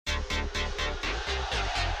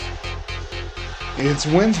It's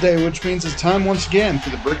Wednesday, which means it's time once again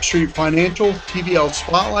for the Brick Street Financial TVL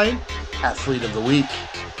Spotlight Athlete of the Week.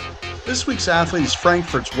 This week's athlete is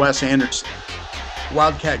Frankfort's Wes Anderson. The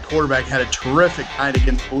Wildcat quarterback had a terrific night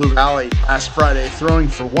against Blue Valley last Friday, throwing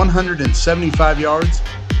for 175 yards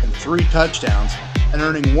and 3 touchdowns, and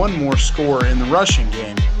earning one more score in the rushing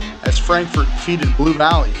game as Frankfort defeated Blue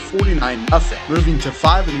Valley 49-0, moving to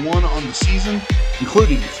 5-1 on the season,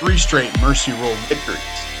 including 3 straight Mercy Rule victories.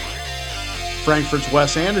 Frankfort's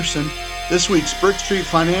Wes Anderson, this week's Brick Street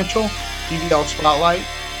Financial TVL Spotlight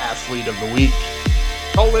Athlete of the Week.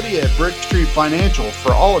 Call Lydia at Brick Street Financial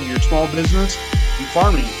for all of your small business and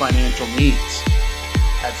farming financial needs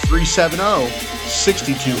at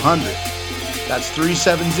 370-6200. That's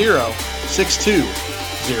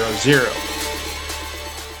 370-6200.